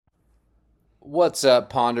What's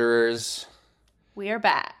up, Ponderers? We are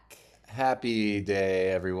back. Happy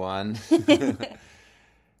day, everyone.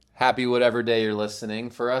 Happy whatever day you're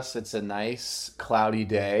listening. For us, it's a nice, cloudy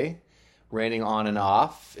day, raining on and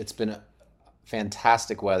off. It's been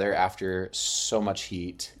fantastic weather after so much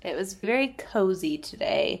heat. It was very cozy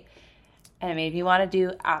today, and it made me want to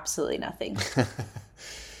do absolutely nothing.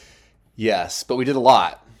 Yes, but we did a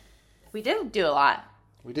lot. We did do a lot.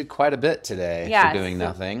 We did quite a bit today for doing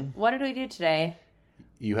nothing. What did we do today?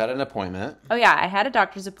 You had an appointment. Oh, yeah. I had a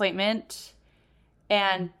doctor's appointment.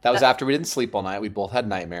 And that was after we didn't sleep all night. We both had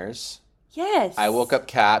nightmares. Yes. I woke up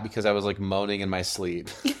Kat because I was like moaning in my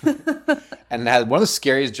sleep. And had one of the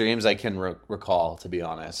scariest dreams I can recall, to be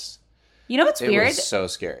honest. You know what's weird? It was so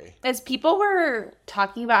scary. As people were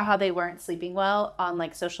talking about how they weren't sleeping well on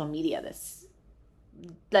like social media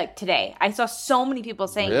today. I saw so many people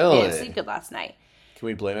saying they didn't sleep good last night. Can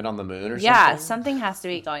we blame it on the moon or something? Yeah, something has to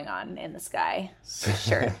be going on in the sky. For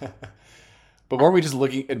sure. But weren't we just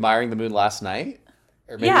admiring the moon last night?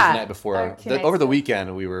 Or maybe it was the night before. Over the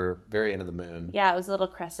weekend, we were very into the moon. Yeah, it was a little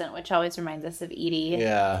crescent, which always reminds us of Edie.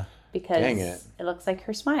 Yeah. Because it looks like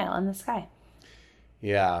her smile in the sky.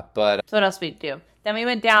 Yeah, but... So what else did we do? Then we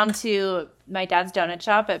went down to my dad's donut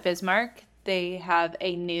shop at Bismarck. They have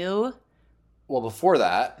a new... Well, before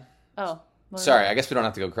that... Oh. Sorry, I guess we don't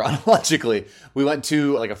have to go chronologically. We went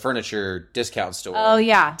to like a furniture discount store. Oh,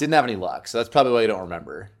 yeah. Didn't have any luck, so that's probably why you don't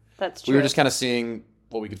remember. That's true. We were just kind of seeing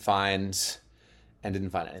what we could find and didn't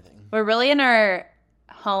find anything. We're really in our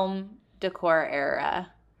home decor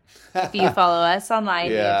era. If you follow us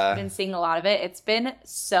online, You've been seeing a lot of it. It's been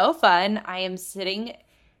so fun. I am sitting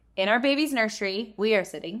in our baby's nursery. We are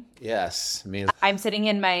sitting. Yes. I'm sitting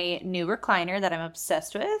in my new recliner that I'm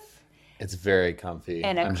obsessed with. It's very comfy.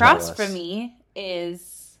 And across from me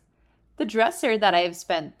is the dresser that I've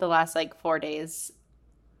spent the last 4 days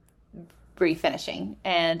refinishing.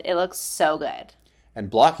 And it looks so good. And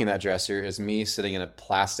blocking that dresser is me sitting in a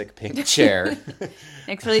plastic pink chair.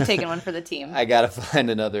 Nick's really taking one for the team. I got to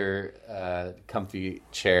find another comfy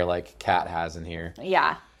chair like Kat has in here.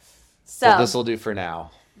 Yeah. So this will do for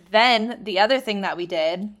now. Then the other thing that we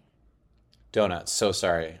did... Donuts. So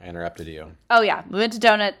sorry I interrupted you. Oh, yeah. We went to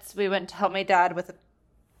donuts. We went to help my dad with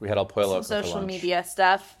we had El Pollo some social media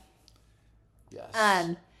stuff.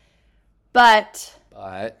 Yes. But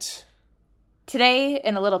today,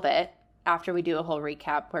 in a little bit, after we do a whole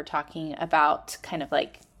recap, we're talking about kind of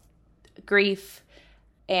grief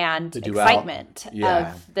and excitement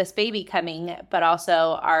of this baby coming, but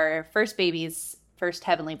also our first baby's first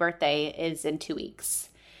heavenly birthday is in 2 weeks.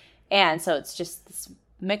 And so it's just this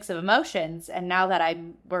mix of emotions. And now that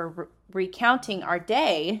we're recounting our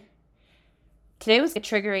day, today was a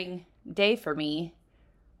triggering day for me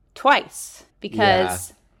twice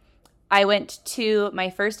because I went to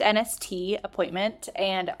my first NST appointment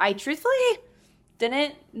and I truthfully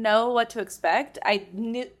didn't know what to expect.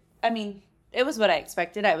 It was what I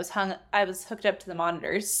expected. I was hooked up to the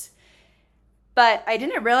monitors, but I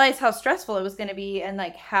didn't realize how stressful it was going to be and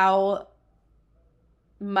how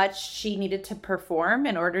much she needed to perform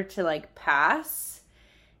in order to pass.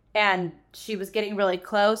 And she was getting really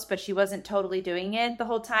close, but she wasn't totally doing it the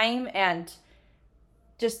whole time. And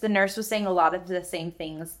just the nurse was saying a lot of the same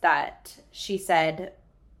things that she said,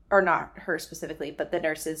 or not her specifically, but the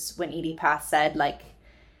nurses when Edie passed said,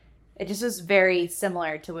 it just was very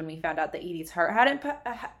similar to when we found out that Edie's heart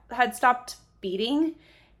had stopped beating.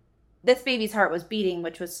 This baby's heart was beating,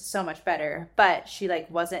 which was so much better, but she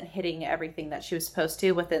wasn't hitting everything that she was supposed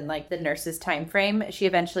to within the nurse's time frame. She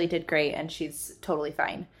eventually did great and she's totally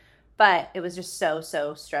fine. But it was just so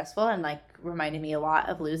stressful and reminded me a lot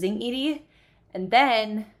of losing Edie. And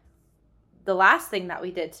then the last thing that we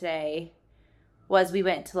did today was we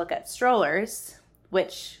went to look at strollers,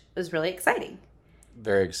 which was really exciting.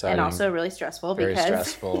 Very exciting. And also really stressful Very because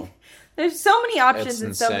stressful. There's so many options it's and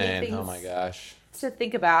insane. So many things. Oh my gosh. To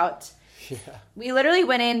think about. Yeah. We literally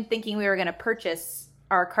went in thinking we were going to purchase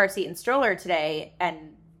our car seat and stroller today,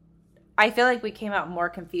 and I feel like we came out more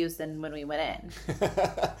confused than when we went in.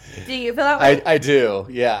 Do you feel that way? I do,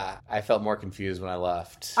 yeah. I felt more confused when I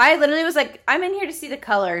left. I literally was I'm in here to see the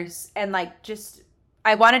colors, and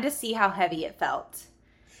I wanted to see how heavy it felt.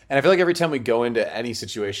 And I feel like every time we go into any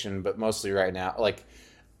situation, but mostly right now,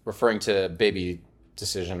 referring to baby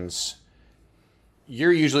decisions,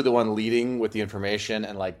 you're usually the one leading with the information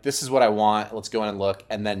and this is what I want. Let's go in and look.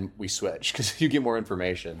 And then we switch because you get more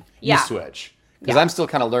information. You switch. Because I'm still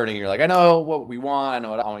kind of learning. You're I know what we want. I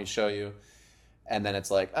know what I want to show you. And then it's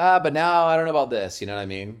but now I don't know about this. You know what I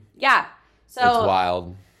mean? Yeah. So it's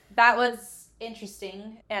wild. That was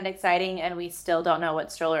interesting and exciting. And we still don't know what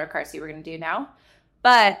stroller or car seat we're going to do now.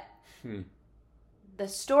 But The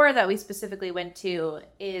store that we specifically went to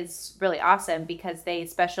is really awesome because they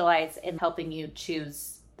specialize in helping you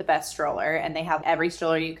choose the best stroller, and they have every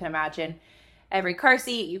stroller you can imagine, every car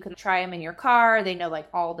seat. You can try them in your car. They know like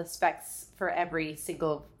all the specs for every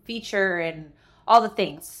single feature and all the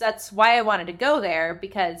things. That's why I wanted to go there,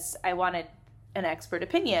 because I wanted an expert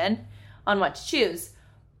opinion on what to choose.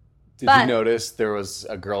 Did you notice there was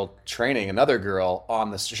a girl training another girl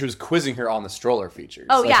she was quizzing her on the stroller features.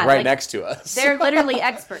 Oh, yeah. Right next to us. They're literally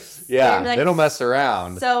experts. Yeah, like, they don't mess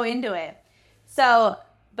around. So into it. So,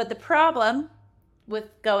 but the problem with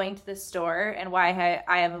going to the store and why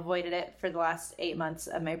I have avoided it for the last 8 months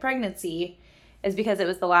of my pregnancy is because it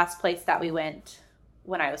was the last place that we went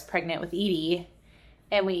when I was pregnant with Edie.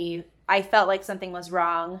 And I felt like something was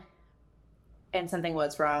wrong, and something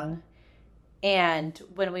was wrong. And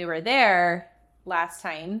when we were there last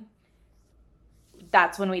time,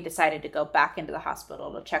 that's when we decided to go back into the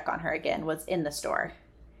hospital to check on her again, was in the store.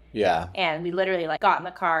 Yeah. And we literally like got in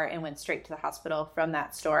the car and went straight to the hospital from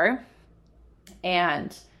that store.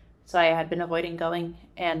 And so I had been avoiding going.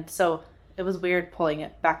 And so it was weird pulling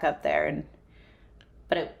it back up there.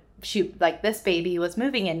 But this baby was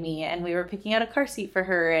moving in me, and we were picking out a car seat for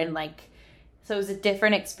her. And so it was a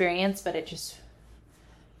different experience, but it just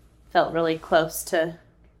felt really close to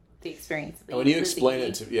the experience. When you explain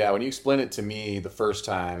it to me the first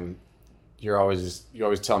time, you always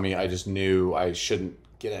tell me I just knew I shouldn't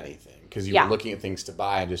get anything because you were looking at things to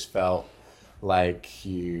buy and just felt like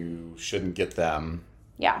you shouldn't get them.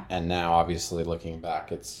 Yeah. And now, obviously, looking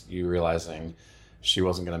back, it's you realizing she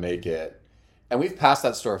wasn't going to make it. And we've passed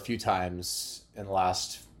that store a few times in the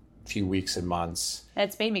last few weeks and months. And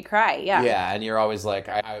it's made me cry. Yeah. Yeah, and you're always like,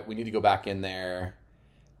 we need to go back in there.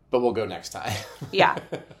 But we'll go next time. Yeah.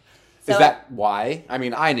 Is that why? I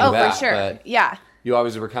mean, I knew that. Oh, for sure. But yeah. You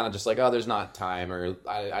always were kind of just like, oh, there's not time, or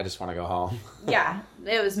I just want to go home. Yeah.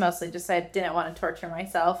 It was mostly just I didn't want to torture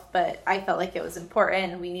myself, but I felt like it was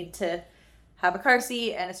important. We need to have a car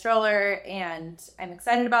seat and a stroller, and I'm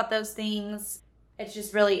excited about those things. It's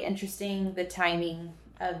just really interesting, the timing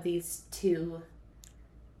of these 2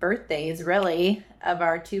 birthdays, really, of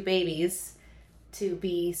our 2 babies to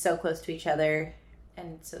be so close to each other.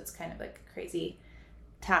 And so it's kind of like a crazy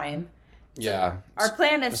time. Yeah. So our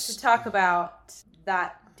plan is to talk about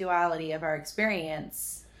that duality of our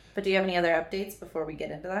experience. But do you have any other updates before we get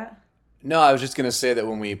into that? No, I was just going to say that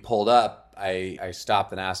when we pulled up, I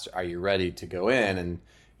stopped and asked, are you ready to go in? And,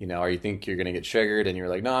 are you think you're going to get triggered? And you were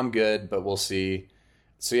like, no, I'm good, but we'll see.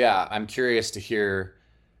 So, yeah, I'm curious to hear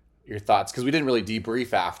your thoughts, because we didn't really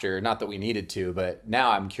debrief after. Not that we needed to, but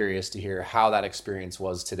now I'm curious to hear how that experience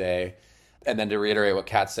was today. And then to reiterate what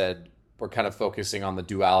Kat said, we're kind of focusing on the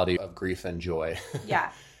duality of grief and joy.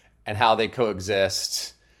 Yeah. And how they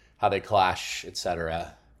coexist, how they clash,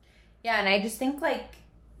 etc. Yeah, and I just think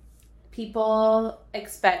people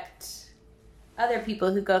expect other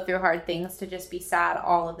people who go through hard things to just be sad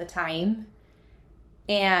all of the time.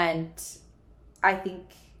 And I think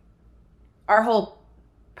our whole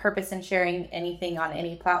purpose in sharing anything on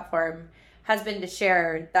any platform has been to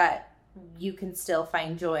share that you can still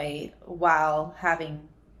find joy while having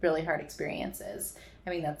really hard experiences. I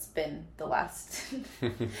mean, that's been the last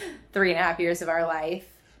 3.5 years of our life.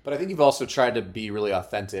 But I think you've also tried to be really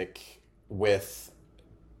authentic with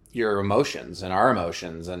your emotions and our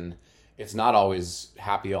emotions. And it's not always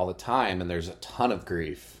happy all the time. And there's a ton of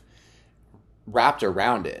grief wrapped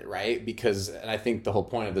around it, right? And I think the whole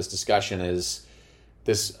point of this discussion is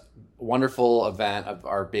this wonderful event of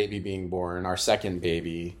our baby being born, our second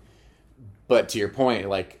baby. But to your point,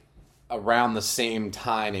 around the same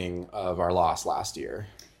timing of our loss last year.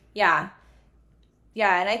 Yeah.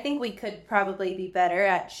 Yeah, and I think we could probably be better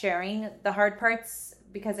at sharing the hard parts,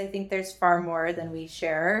 because I think there's far more than we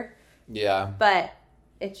share. Yeah. But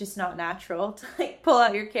it's just not natural to pull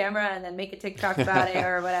out your camera and then make a TikTok about it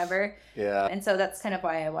or whatever. Yeah. And so that's kind of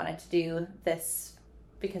why I wanted to do this,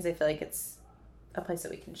 because I feel like it's a place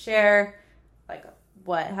that we can share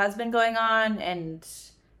what has been going on and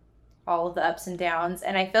all of the ups and downs.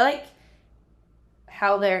 And I feel like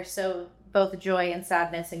how they're so, both joy and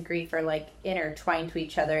sadness and grief are intertwined to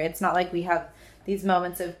each other. It's not like we have these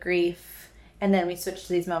moments of grief and then we switch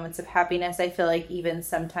to these moments of happiness. I feel like even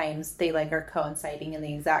sometimes they are coinciding in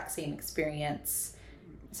the exact same experience.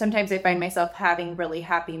 Sometimes I find myself having really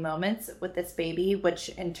happy moments with this baby, which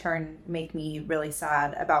in turn make me really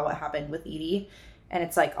sad about what happened with Edie. And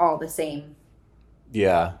it's all the same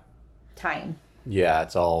time. Yeah,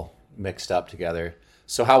 it's all mixed up together.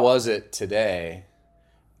 So how was it today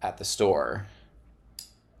at the store?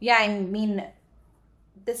 Yeah, I mean,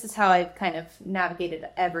 this is how I've kind of navigated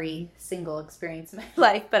every single experience in my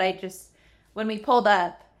life, but when we pulled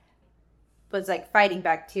up, was like fighting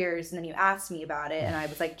back tears, and then you asked me about it, and I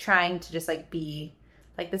was like trying to just like be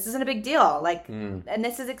like, this isn't a big deal, like, and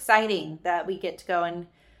this is exciting that we get to go and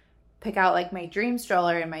pick out like my dream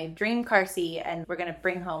stroller and my dream car seat, and we're gonna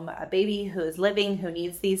bring home a baby who is living, who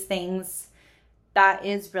needs these things. That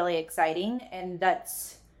is really exciting, and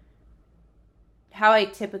that's how I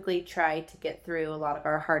typically try to get through a lot of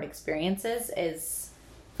our hard experiences, is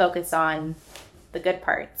focus on the good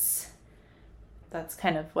parts. That's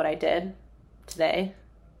kind of what I did today.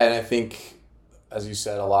 And I think, as you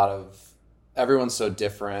said, everyone's so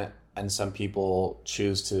different, and some people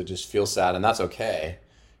choose to just feel sad, and that's okay.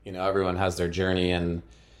 You know, everyone has their journey, and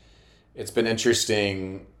it's been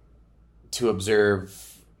interesting to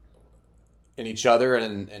observe in each other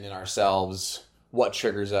and in ourselves what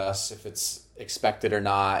triggers us, if it's expected or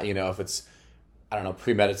not, you know, if it's, I don't know,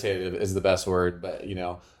 premeditated is the best word, but, you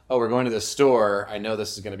know, oh, we're going to this store, I know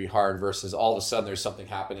this is going to be hard, versus all of a sudden there's something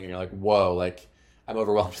happening and you're like, whoa, like I'm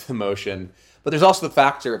overwhelmed with emotion. But there's also the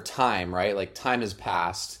factor of time, right? Like time has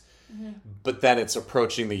passed, but then it's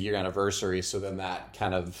approaching the year anniversary. So then that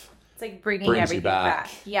kind of, it's like bringing everything back.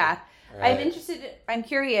 Yeah. Right. I'm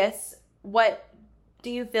curious, what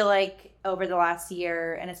do you feel like over the last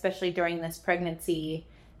year, and especially during this pregnancy,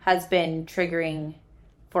 has been triggering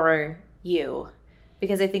for you?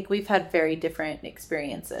 Because I think we've had very different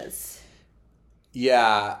experiences.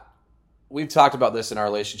 Yeah. We've talked about this in our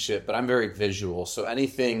relationship, but I'm very visual. So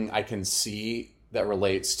anything I can see that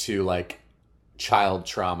relates to like child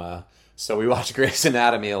trauma. So we watch Grey's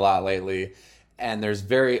Anatomy a lot lately, and there's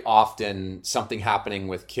very often something happening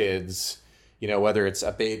with kids, you know, whether it's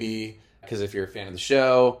a baby, because if you're a fan of the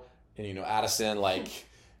show, and you know, Addison, like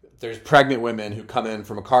there's pregnant women who come in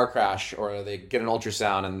from a car crash, or they get an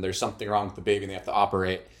ultrasound and there's something wrong with the baby and they have to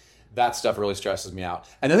operate. That stuff really stresses me out.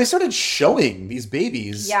 And then they started showing these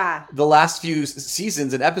babies the last few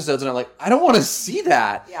seasons and episodes, and I'm like, I don't want to see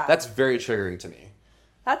that. Yeah. That's very triggering to me.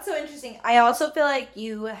 That's so interesting. I also feel like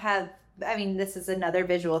you have, I mean, this is another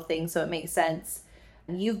visual thing, so it makes sense.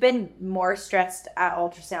 You've been more stressed at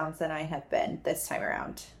ultrasounds than I have been this time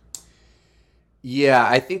around. Yeah,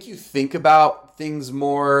 I think you think about things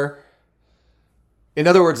more. In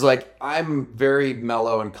other words, like I'm very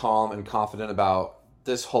mellow and calm and confident about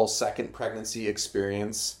this whole second pregnancy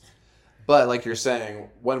experience. But like you're saying,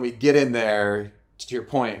 when we get in there, to your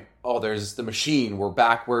point, oh, there's the machine. We're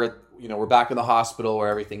back in the hospital where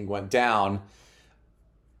everything went down.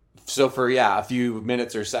 So for, a few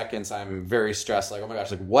minutes or seconds, I'm very stressed. Like, oh my gosh,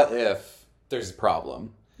 like what if there's a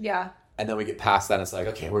problem? Yeah. And then we get past that and it's like,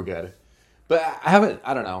 okay, we're good. But I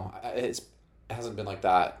don't know. It hasn't been like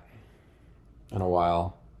that in a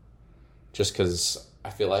while. Just because I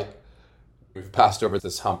feel like we've passed over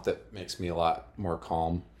this hump that makes me a lot more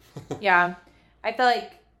calm. Yeah. I feel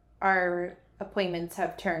like our appointments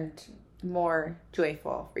have turned more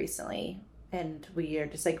joyful recently, and we are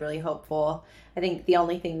just like really hopeful. I think the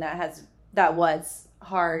only thing that was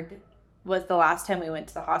hard was the last time we went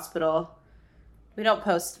to the hospital. We don't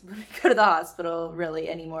post when we go to the hospital really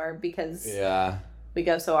anymore because we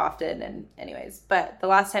go so often. And anyways, but the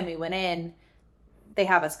last time we went in, they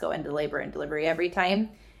have us go into labor and delivery every time.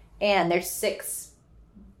 And there's 6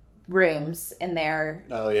 rooms in there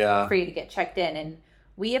for you to get checked in. And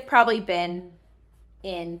we have probably been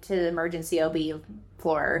into the emergency OB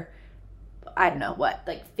floor, I don't know,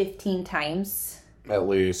 like 15 times? At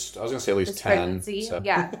least. I was going to say at least 10. So.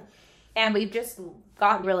 Yeah. And we've just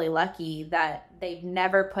got really lucky that they've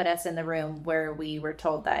never put us in the room where we were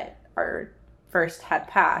told that our first had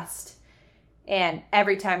passed. And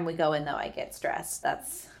every time we go in, though, I get stressed.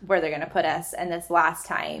 That's where they're going to put us. And this last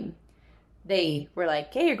time, they were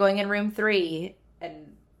like, hey, you're going in room 3.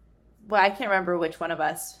 And, well, I can't remember which one of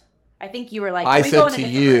us. I think you were like, I said to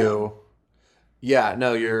you, yeah,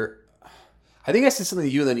 no, I think I said something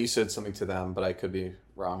to you and then you said something to them, but I could be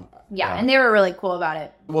wrong. Yeah, and they were really cool about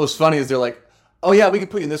it. What was funny is they're like, oh yeah, we can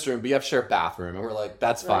put you in this room, but you have to share a bathroom. And we're like,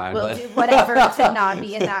 that's fine. We'll do whatever to not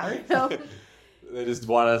be in that room. They just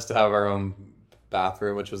want us to have our own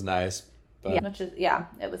bathroom, which was nice. But.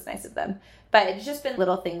 It was nice of them. But it's just been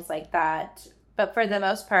little things like that. But for the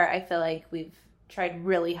most part, I feel like we've tried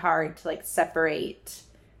really hard to like separate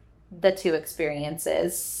the 2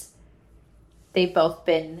 experiences. They've both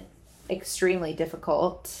been extremely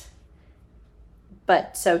difficult,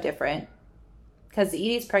 but so different. Because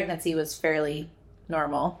Edie's pregnancy was fairly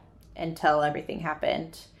normal until everything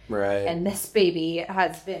happened. Right. And this baby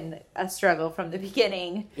has been a struggle from the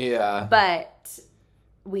beginning. Yeah. But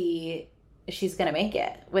she's going to make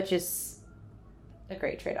it, which is a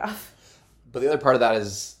great trade-off. But the other part of that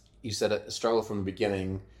is, you said a struggle from the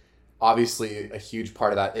beginning. obviously a huge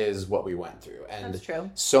part of that is what we went through. And that's true.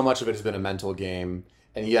 So much of it has been a mental game.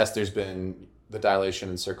 And yes, there's been the dilation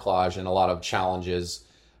and cerclage and a lot of challenges.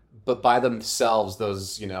 But by themselves,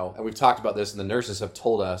 those, and we've talked about this, and the nurses have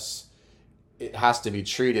told us it has to be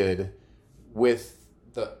treated with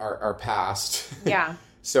our past. Yeah.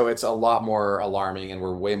 So it's a lot more alarming, and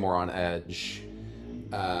we're way more on edge,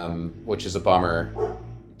 which is a bummer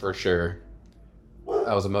for sure.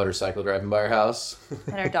 That was a motorcycle driving by our house.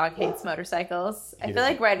 And our dog hates motorcycles. I feel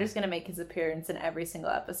like Ryder's going to make his appearance in every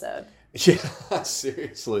single episode. Yeah,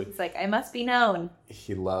 seriously. It's like, I must be known.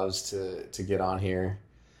 He loves to get on here.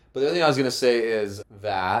 But the other thing I was going to say is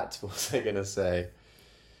that, what was I going to say?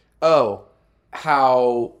 Oh,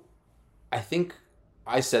 how I think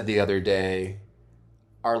I said the other day,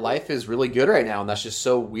 our life is really good right now, and that's just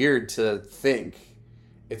so weird to think.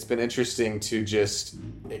 It's been interesting to just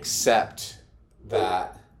accept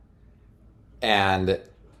that and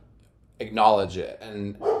acknowledge it.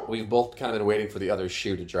 And we've both kind of been waiting for the other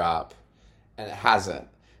shoe to drop, and it hasn't.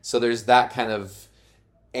 So there's that kind of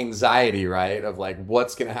anxiety, right? Of like,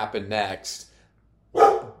 what's going to happen next?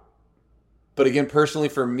 But again, personally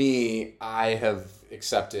for me, I have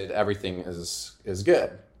accepted everything is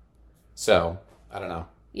good. So, I don't know.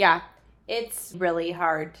 Yeah. It's really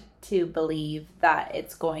hard to believe that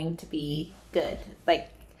it's going to be good.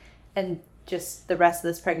 And just the rest of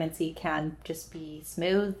this pregnancy can just be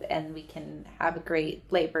smooth, and we can have a great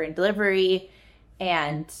labor and delivery.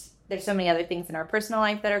 And there's so many other things in our personal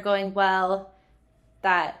life that are going well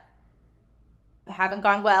that haven't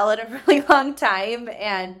gone well in a really long time.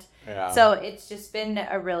 And so it's just been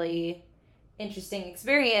a really interesting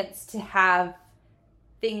experience to have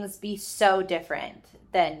things be so different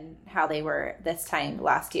than how they were this time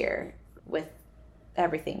last year, with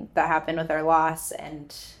everything that happened with our loss,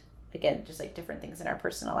 and again, just like different things in our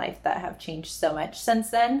personal life that have changed so much since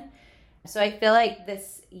then. So I feel like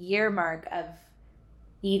this year mark of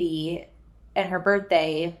Edie and her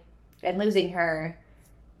birthday and losing her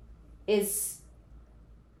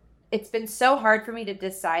it's been so hard for me to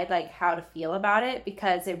decide like how to feel about it,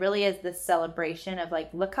 because it really is this celebration of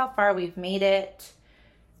like, look how far we've made it.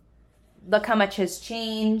 Look how much has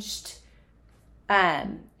changed.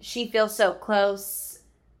 She feels so close.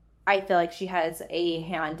 I feel like she has a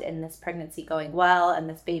hand in this pregnancy going well, and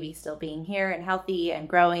this baby still being here and healthy and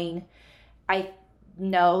growing. I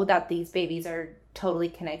know that these babies are totally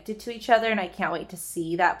connected to each other, and I can't wait to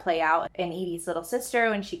see that play out in Edie's little sister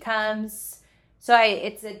when she comes. So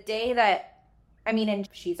it's a day that, and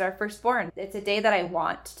she's our firstborn. It's a day that I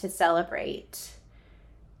want to celebrate.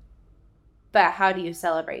 But how do you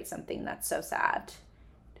celebrate something that's so sad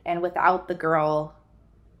and without the girl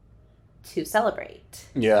to celebrate?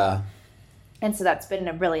 Yeah. And so that's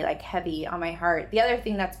been really like heavy on my heart. The other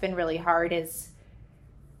thing that's been really hard is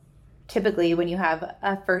typically when you have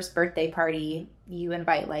a first birthday party, you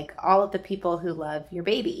invite like all of the people who love your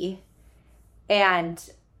baby. And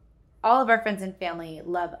all of our friends and family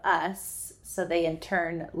love us, so they in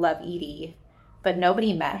turn love Edie, but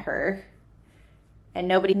nobody met her. And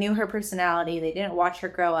nobody knew her personality. They didn't watch her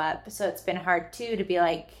grow up. So it's been hard, too, to be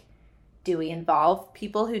like, do we involve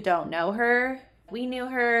people who don't know her? We knew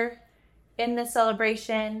her in this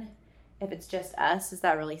celebration. If it's just us, is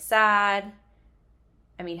that really sad?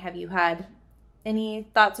 Have you had any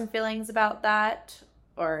thoughts or feelings about that?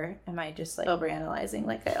 Or am I just like overanalyzing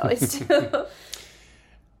like I always do?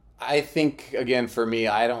 I think, again, for me,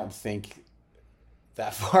 I don't think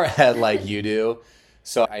that far ahead like you do.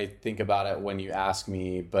 So I think about it when you ask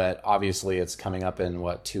me, but obviously it's coming up in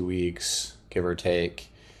 2 weeks, give or take.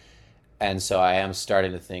 And so I am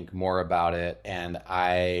starting to think more about it. And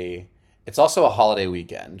it's also a holiday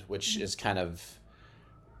weekend, which is kind of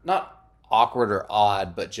not awkward or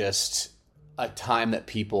odd, but just a time that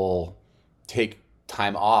people take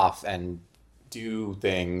time off and do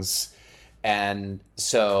things. And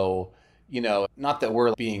so, not that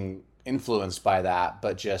we're being influenced by that,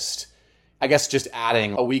 but just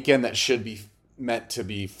adding a weekend that should be meant to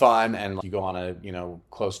be fun and you go on a,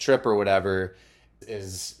 close trip or whatever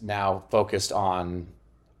is now focused on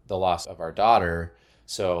the loss of our daughter.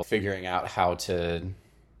 So figuring out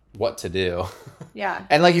what to do. Yeah.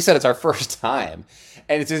 And like you said, it's our first time.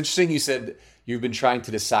 And it's interesting you said you've been trying to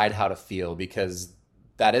decide how to feel, because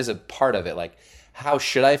that is a part of it. Like, how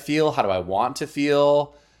should I feel? How do I want to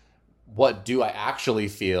feel? What do I actually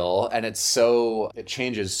feel? And it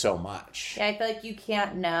changes so much. Yeah, I feel like you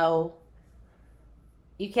can't know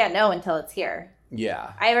until it's here.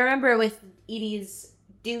 Yeah. I remember with Edie's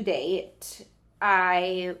due date,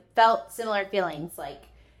 I felt similar feelings, like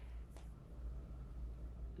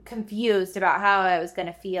confused about how I was going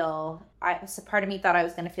to feel So part of me thought I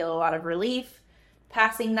was going to feel a lot of relief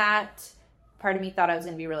passing that. Part of me thought I was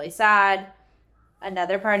going to be really sad.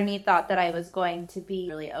 Another part of me thought that I was going to be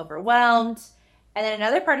really overwhelmed. And then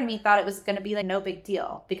another part of me thought it was going to be like no big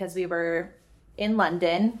deal because we were in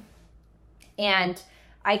London. And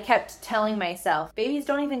I kept telling myself, babies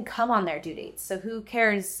don't even come on their due dates. So who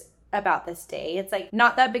cares about this day? It's like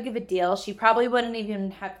not that big of a deal. She probably wouldn't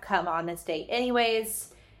even have come on this date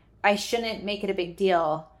anyways. I shouldn't make it a big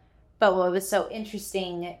deal. But what was so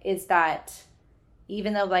interesting is that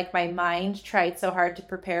even though like my mind tried so hard to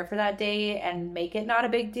prepare for that day and make it not a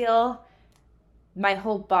big deal, my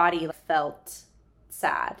whole body felt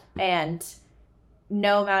sad. And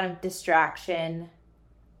no amount of distraction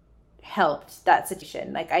helped that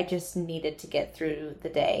situation. Like I just needed to get through the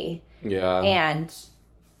day. Yeah. And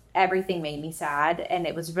everything made me sad. And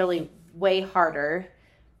it was really way harder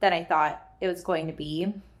than I thought it was going to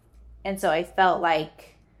be. And so I feel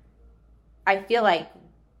like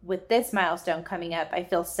with this milestone coming up, I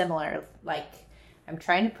feel similar. Like I'm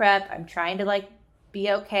trying to prep, I'm trying to like be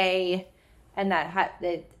okay. And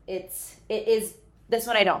it is this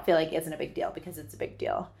one I don't feel like isn't a big deal because it's a big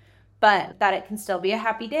deal. But that it can still be a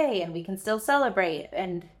happy day and we can still celebrate.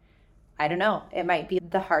 And I don't know, it might be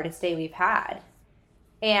the hardest day we've had.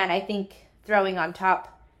 And I think throwing on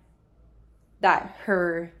top that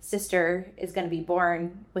her sister is going to be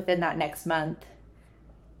born within that next month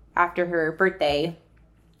after her birthday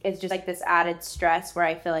is just like this added stress where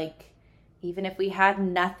I feel like even if we had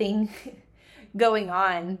nothing going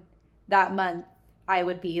on that month, I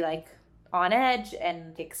would be like on edge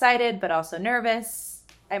and excited, but also nervous.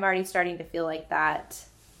 I'm already starting to feel like that.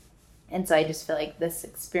 And so I just feel like this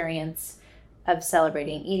experience of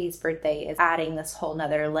celebrating Edie's birthday is adding this whole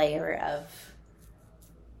nother layer of,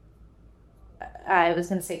 I was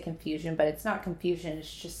going to say confusion, but it's not confusion.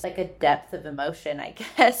 It's just like a depth of emotion, I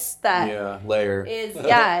guess, that layer is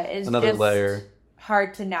another just layer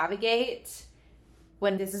hard to navigate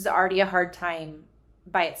when this is already a hard time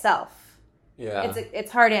by itself. Yeah.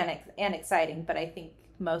 It's hard and exciting, but I think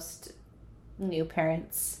most new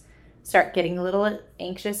parents start getting a little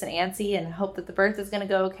anxious and antsy and hope that the birth is going to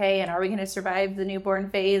go okay. And are we going to survive the newborn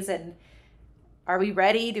phase? And are we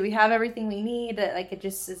ready? Do we have everything we need? Like it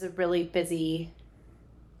just is a really busy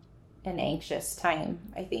and anxious time,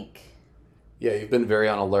 I think. Yeah, you've been very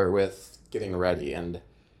on alert with getting ready, and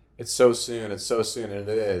it's so soon, and it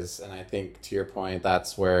is. And I think to your point,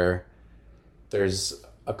 that's where there's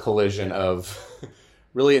a collision of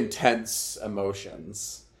really intense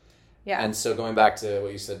emotions. Yeah. And so going back to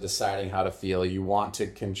what you said, deciding how to feel, you want to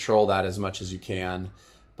control that as much as you can.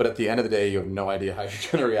 But at the end of the day, you have no idea how you're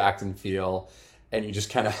going to react and feel. And you just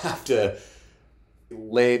kind of have to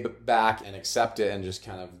lay back and accept it and just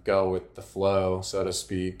kind of go with the flow, so to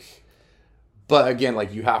speak. But again,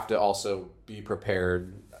 like you have to also be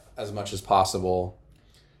prepared as much as possible.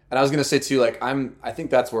 And I was going to say too, like I think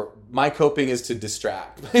that's where my coping is to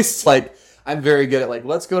distract. It's like I'm very good at like,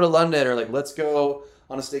 let's go to London or like, let's go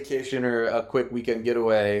on a staycation or a quick weekend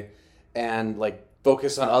getaway and like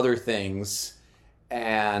focus on other things.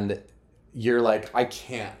 And you're like, I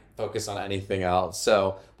can't focus on anything else.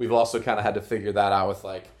 So we've also kind of had to figure that out with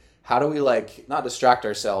like, how do we like not distract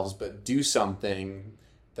ourselves, but do something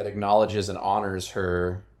that acknowledges and honors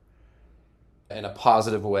her in a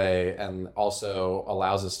positive way and also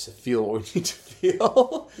allows us to feel what we need to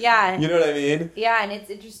feel. Yeah. You know what I mean? Yeah, and it's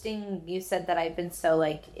interesting you said that I've been so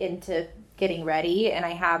like into getting ready, and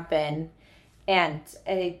I have been, and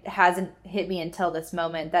it hasn't hit me until this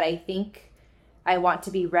moment that I think I want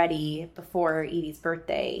to be ready before Edie's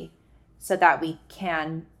birthday so that we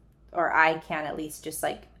can, or I can at least just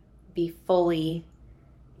like be fully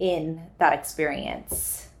in that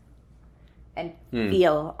experience and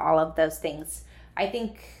feel all of those things. I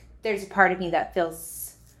think there's a part of me that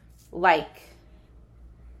feels like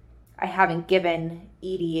I haven't given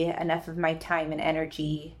Edie enough of my time and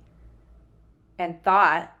energy and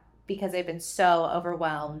thought because I've been so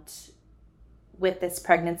overwhelmed with this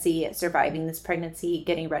pregnancy, surviving this pregnancy,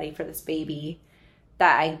 getting ready for this baby,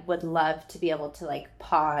 that I would love to be able to like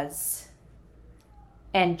pause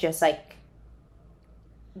and just like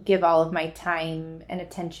give all of my time and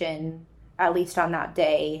attention, at least on that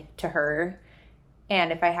day, to her.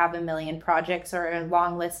 And if I have a million projects or a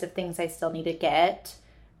long list of things I still need to get,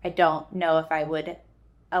 I don't know if I would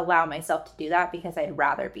allow myself to do that because I'd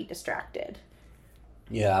rather be distracted.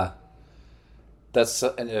 Yeah. That's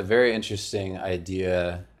a very interesting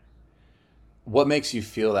idea. What makes you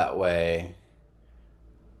feel that way?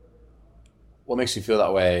 What makes you feel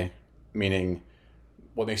that way? Meaning,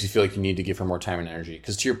 what makes you feel like you need to give her more time and energy?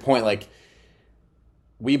 Because to your point, like,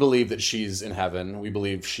 we believe that she's in heaven. We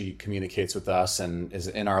believe she communicates with us and is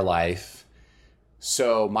in our life.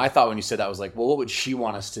 So my thought when you said that was like, well, what would she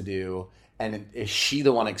want us to do? And is she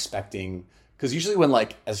the one expecting? Because usually when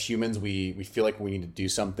like as humans we feel like we need to do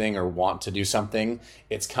something or want to do something,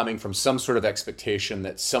 it's coming from some sort of expectation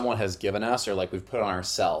that someone has given us or like we've put on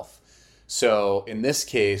ourselves. So in this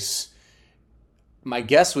case, my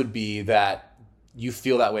guess would be that you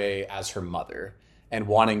feel that way as her mother and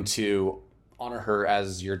wanting to honor her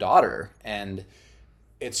as your daughter. And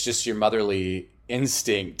it's just your motherly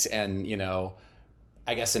instinct and, you know,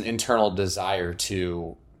 I guess an internal desire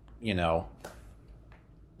to, you know,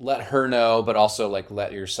 let her know, but also like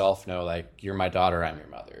let yourself know, like, you're my daughter, I'm your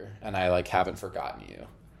mother, and I like haven't forgotten you.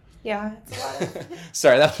 Yeah, it's a lot of...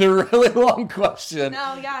 Sorry, that's a really long question.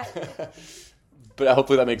 No, yeah. But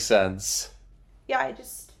hopefully that makes sense. Yeah,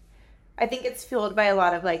 I think it's fueled by a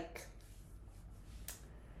lot of like,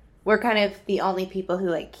 we're kind of the only people who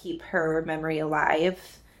like keep her memory alive.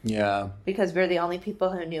 Yeah. Because we're the only people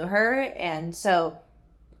who knew her, and so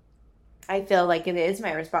I feel like it is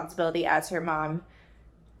my responsibility as her mom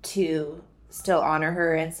to still honor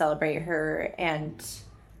her and celebrate her and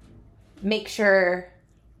make sure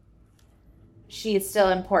she is still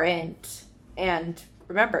important and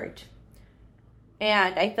remembered.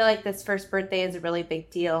 And I feel like this first birthday is a really big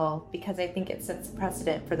deal because I think it sets a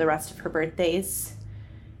precedent for the rest of her birthdays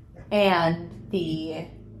and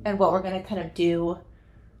what we're going to kind of do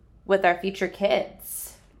with our future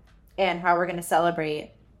kids and how we're going to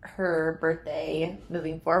celebrate her birthday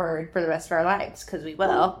moving forward for the rest of our lives, because we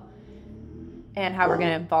will, and how we're going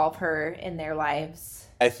to involve her in their lives.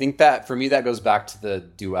 I think that for me that goes back to the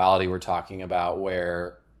duality we're talking about,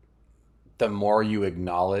 where the more we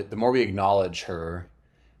acknowledge her,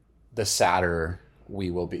 the sadder we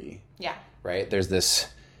will be. Yeah. Right? There's this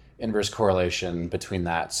inverse correlation between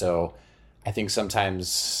that. So I think sometimes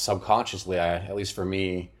subconsciously, at least for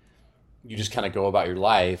me, you just kind of go about your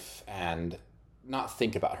life and not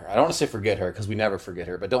think about her. I don't want to say forget her, because we never forget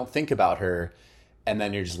her, but don't think about her, and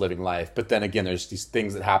then you're just living life. But then again, there's these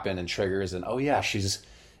things that happen and triggers, and oh yeah, she's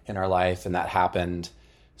in our life and that happened.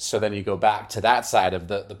 So then you go back to that side of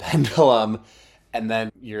the pendulum, and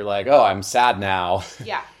then you're like, oh, I'm sad now.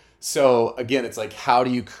 Yeah. So again, it's like, how do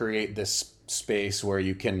you create this space where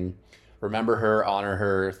you can remember her, honor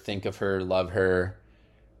her, think of her, love her,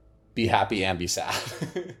 be happy and be sad?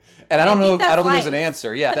 And I don't think there's an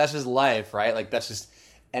answer. Yeah, that's just life, right? Like that's just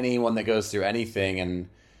anyone that goes through anything. And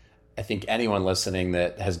I think anyone listening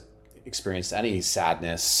that has experienced any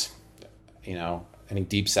sadness, you know, any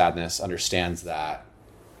deep sadness understands that.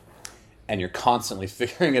 And you're constantly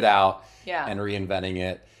figuring it out and reinventing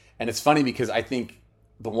it. And it's funny because I think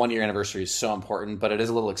the 1 year anniversary is so important, but it is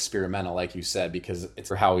a little experimental, like you said, because it's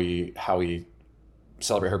for how we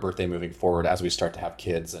celebrate her birthday moving forward as we start to have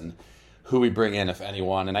kids and who we bring in, if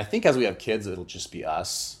anyone. And I think as we have kids, it'll just be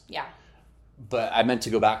us. Yeah. But I meant to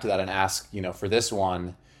go back to that and ask, you know, for this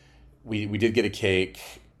one, we did get a cake.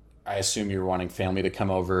 I assume you're wanting family to come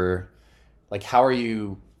over. Like, how are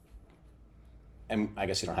you? And I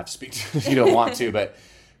guess you don't have to speak to if you don't want to, but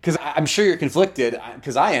because I'm sure you're conflicted,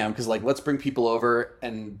 because I am, because like, let's bring people over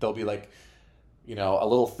and they'll be like, you know, a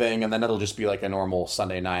little thing, and then it'll just be like a normal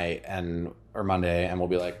Sunday night or Monday, and we'll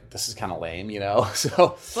be like, this is kind of lame, you know?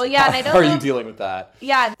 So well, yeah, and I don't how are you dealing with that?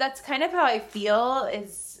 Yeah, that's kind of how I feel.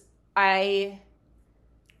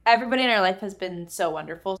 Everybody in our life has been so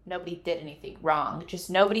wonderful. Nobody did anything wrong. Just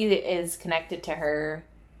nobody is connected to her,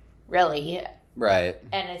 really. Right.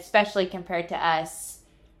 And especially compared to us,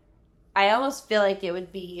 I almost feel like it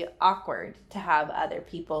would be awkward to have other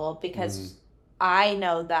people, because I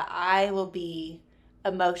know that I will be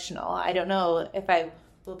emotional. I don't know if I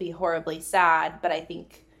will be horribly sad, but I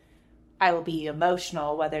think I will be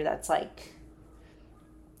emotional, whether that's like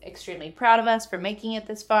extremely proud of us for making it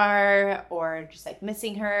this far or just like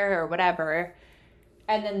missing her or whatever.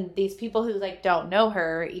 And then these people who like don't know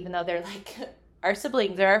her, even though they're like our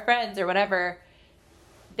siblings or our friends or whatever,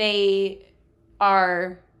 they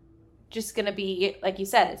are just going to be, like you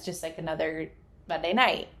said, it's just like another Monday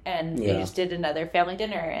night, and we just did another family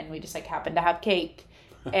dinner, and we just like happened to have cake,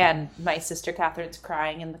 and my sister Catherine's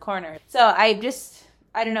crying in the corner. So I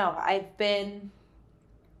don't know. I've been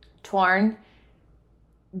torn.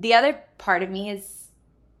 The other part of me is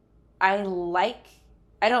I don't like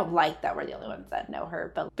that we're the only ones that know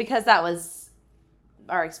her, but because that was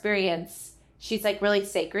our experience, she's like really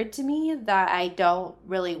sacred to me that I don't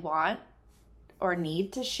really want or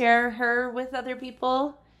need to share her with other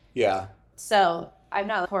people. Yeah. So I'm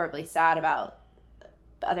not horribly sad about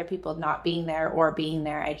other people not being there or being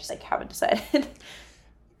there. I just like haven't decided.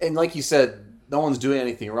 And like you said, no one's doing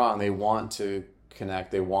anything wrong. They want to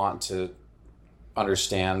connect. They want to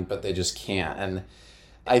understand, but they just can't. And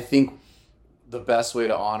I think the best way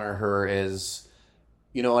to honor her is,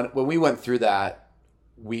 you know, when we went through that,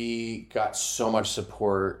 we got so much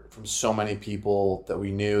support from so many people that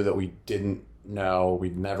we knew, that we didn't know,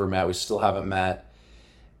 we'd never met, we still haven't met.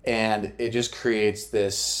 And it just creates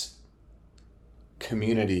this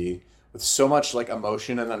community with so much like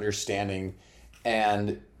emotion and understanding.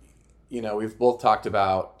 And, you know, we've both talked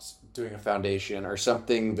about doing a foundation or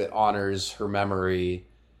something that honors her memory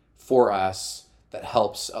for us that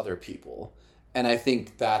helps other people. And I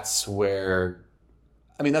think that's where,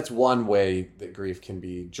 I mean, that's one way that grief can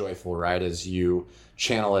be joyful, right? Is you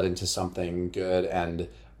channel it into something good and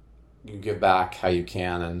you give back how you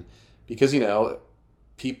can. And because, you know,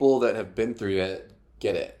 people that have been through it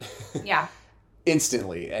get it. Yeah.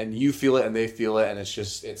 Instantly. And you feel it and they feel it. And it's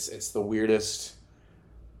just, it's the weirdest,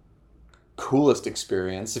 coolest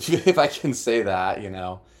experience, if I can say that, you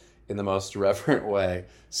know, in the most reverent way.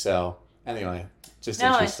 So anyway, just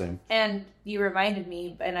interesting. And you reminded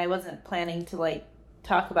me, and I wasn't planning to like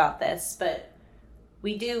talk about this, but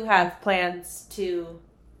we do have plans to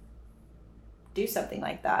do something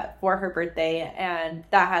like that for her birthday, and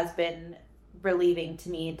that has been relieving to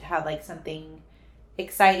me to have like something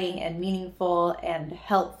exciting and meaningful and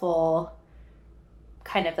helpful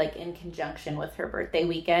kind of like in conjunction with her birthday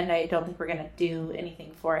weekend. I don't think we're going to do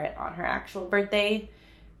anything for it on her actual birthday,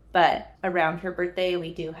 but around her birthday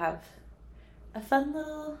we do have a fun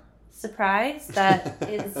little surprise that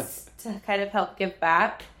is to kind of help give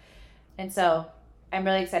back. And so I'm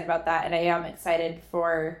really excited about that, and I am excited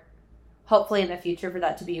for hopefully in the future for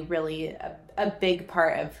that to be really a big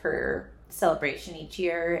part of her celebration each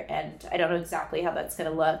year. And I don't know exactly how that's going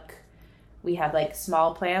to look. We have like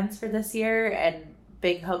small plans for this year and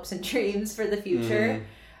big hopes and dreams for the future.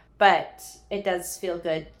 But it does feel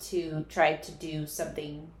good to try to do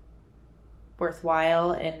something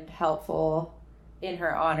worthwhile and helpful in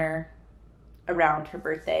her honor around her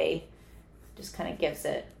birthday. Just kind of gives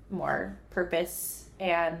it more purpose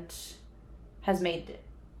and has made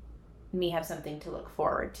me have something to look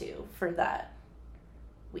forward to for that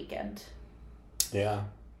weekend. Yeah.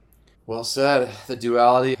 Well said. The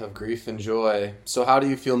duality of grief and joy. So how do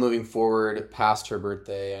you feel moving forward past her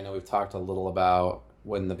birthday? I know we've talked a little about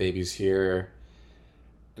when the baby's here.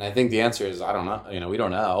 And I think the answer is, I don't know. You know, we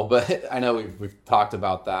don't know. But I know we've talked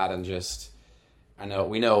about that, and just, I know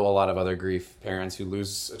we know a lot of other grief parents who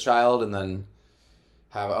lose a child and then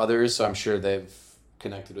have others. So I'm sure they've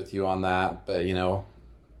connected with you on that. But, you know,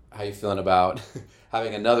 how you feeling about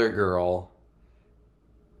having another girl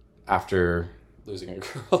after losing a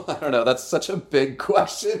girl? I don't know. That's such a big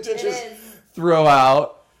question to throw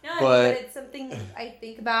out. No, but it's something I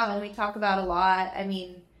think about and we talk about a lot. I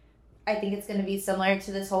mean, I think it's going to be similar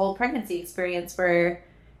to this whole pregnancy experience where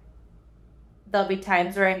there'll be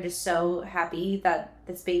times where I'm just so happy that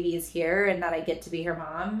this baby is here and that I get to be her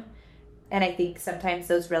mom. And I think sometimes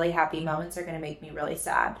those really happy moments are going to make me really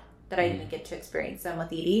sad that I didn't get to experience them with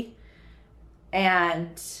Edie.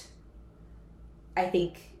 And I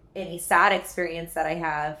think any sad experience that I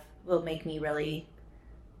have will make me really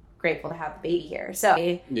grateful to have the baby here. So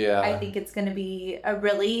yeah, I think it's going to be a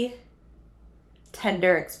really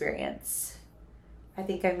tender experience. I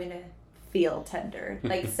think I'm going to feel tender,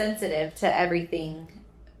 like sensitive to everything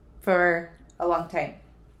for a long time.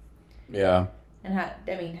 Yeah. And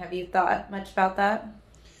have you thought much about that?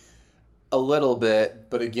 A little bit,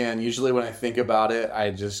 but again, usually when I think about it,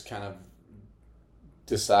 I just kind of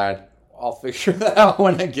decide I'll figure that out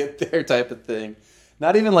when I get there type of thing.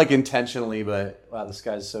 Not even like intentionally, but wow, this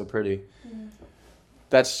guy's so pretty. Mm.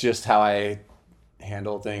 That's just how I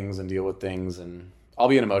handle things and deal with things, and I'll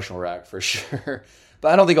be an emotional wreck for sure.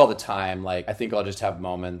 But I don't think all the time. Like, I think I'll just have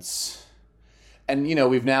moments. And, you know,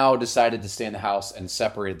 we've now decided to stay in the house and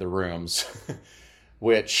separate the rooms,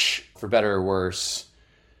 which, for better or worse,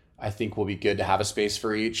 I think will be good to have a space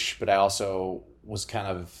for each. But I also was kind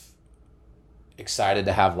of excited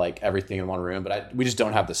to have like everything in one room, but we just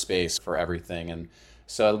don't have the space for everything. And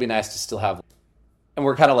so it'll be nice to still have, and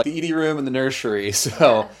we're kind of like the Edie room and the nursery.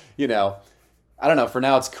 So, you know, I don't know. For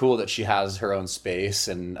now, it's cool that she has her own space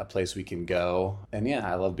and a place we can go. And yeah,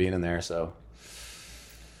 I love being in there. So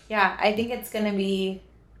yeah, I think it's going to be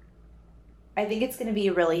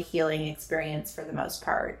a really healing experience for the most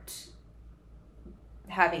part,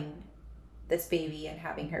 having this baby and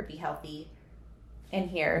having her be healthy in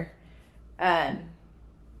here.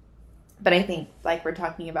 But I think, like we're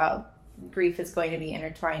talking about, grief is going to be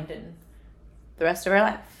intertwined in the rest of our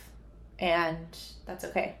life, and that's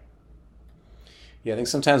okay. Yeah, I think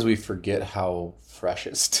sometimes we forget how fresh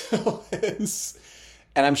it still is.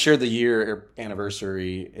 And I'm sure the year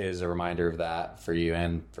anniversary is a reminder of that for you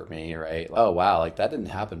and for me, right? Oh, wow, like that didn't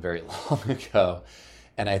happen very long ago.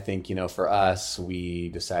 And I think, for us, we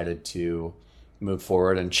decided to move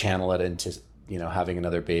forward and channel it into, having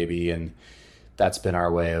another baby. And that's been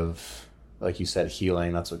our way of, like you said,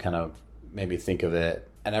 healing. That's what kind of made me think of it.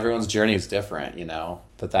 And everyone's journey is different,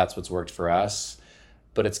 but that's what's worked for us.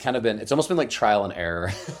 But it's almost been like trial and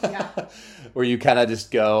error, yeah. where you kind of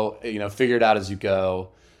just go, figure it out as you go.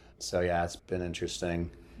 So yeah, it's been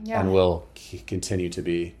interesting, and will continue to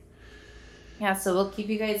be. Yeah, so we'll keep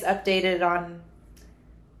you guys updated on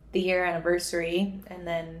the year anniversary, and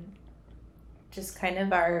then just kind of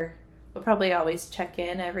we'll probably always check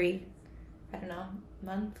in every,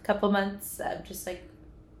 couple months, just like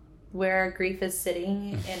where our grief is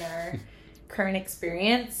sitting in our current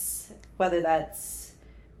experience, whether that's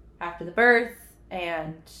after the birth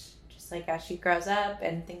and just like as she grows up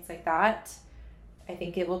and things like that. I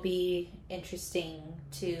think it will be interesting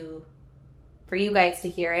for you guys to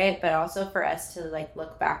hear it, but also for us to like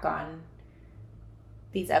look back on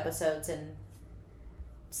these episodes and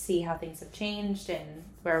see how things have changed and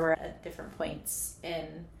where we're at different points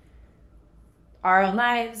in our own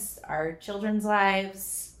lives, our children's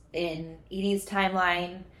lives, in Edie's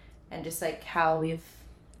timeline, and just like how we've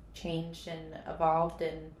changed and evolved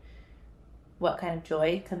and what kind of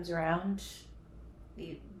joy comes around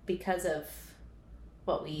because of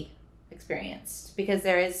what we experienced. Because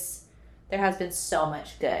there has been so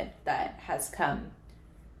much good that has come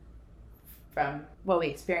from what we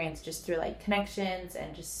experienced just through like connections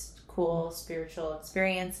and just cool spiritual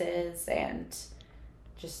experiences, and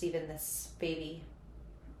just even this baby,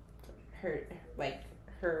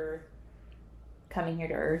 her coming here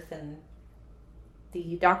to earth, and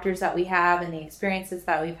the doctors that we have and the experiences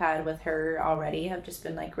that we've had with her already have just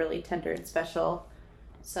been like really tender and special.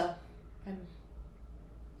 So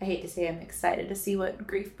I hate to say I'm excited to see what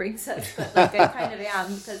grief brings us, but like I kind of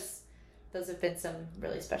am, because those have been some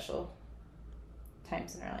really special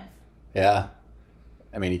times in our life. Yeah.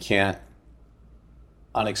 I mean, you can't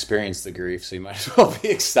unexperience the grief, so you might as well be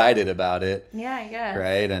excited about it. Yeah, I guess.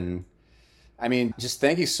 Right? And I mean, just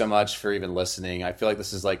thank you so much for even listening. I feel like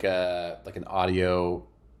this is like an audio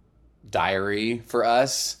diary for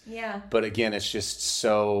us. Yeah. But again, it's just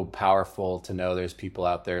so powerful to know there's people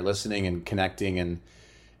out there listening and connecting and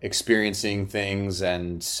experiencing things.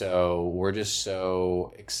 And so we're just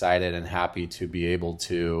so excited and happy to be able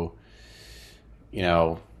to,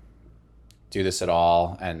 do this at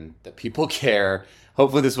all, and that people care.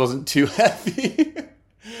 Hopefully this wasn't too heavy.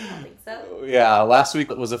 I don't think so. Yeah, last week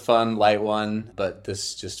was a fun, light one, but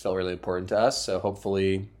this just felt really important to us. So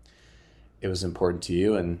hopefully it was important to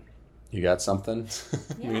you and you got something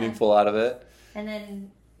meaningful out of it. And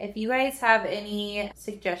then if you guys have any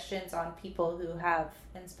suggestions on people who have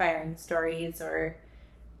inspiring stories or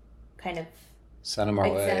kind of send them our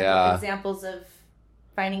way. Yeah. Examples of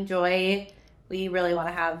finding joy, we really want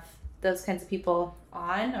to have those kinds of people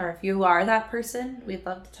on. Or if you are that person, we'd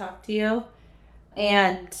love to talk to you.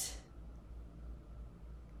 And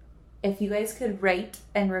if you guys could rate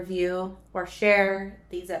and review or share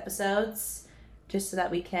these episodes, just so that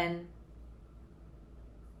we can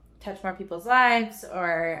touch more people's lives,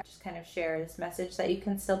 or just kind of share this message that you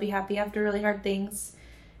can still be happy after really hard things,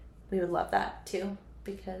 we would love that too,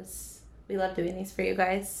 because we love doing these for you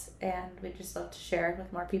guys, and we just love to share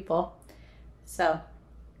with more people. So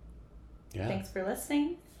yeah. Thanks for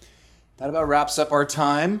listening. That about wraps up our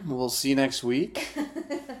time. We'll see you next week. I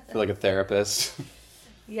feel like a therapist.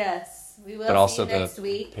 Yes, we will. But also see you next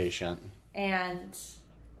week. Patient. And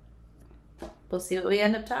we'll see what we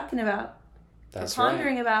end up talking about. That's or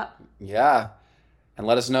pondering about. Yeah. And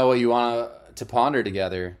let us know what you want to ponder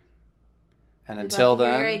together. And until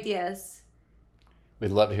then, your ideas.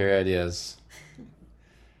 We'd love to hear your ideas.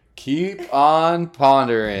 Keep on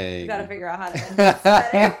pondering. We gotta figure out how to end this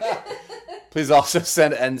better. Please also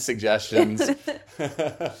send end suggestions.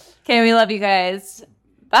 Okay, we love you guys.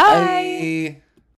 Bye. Bye.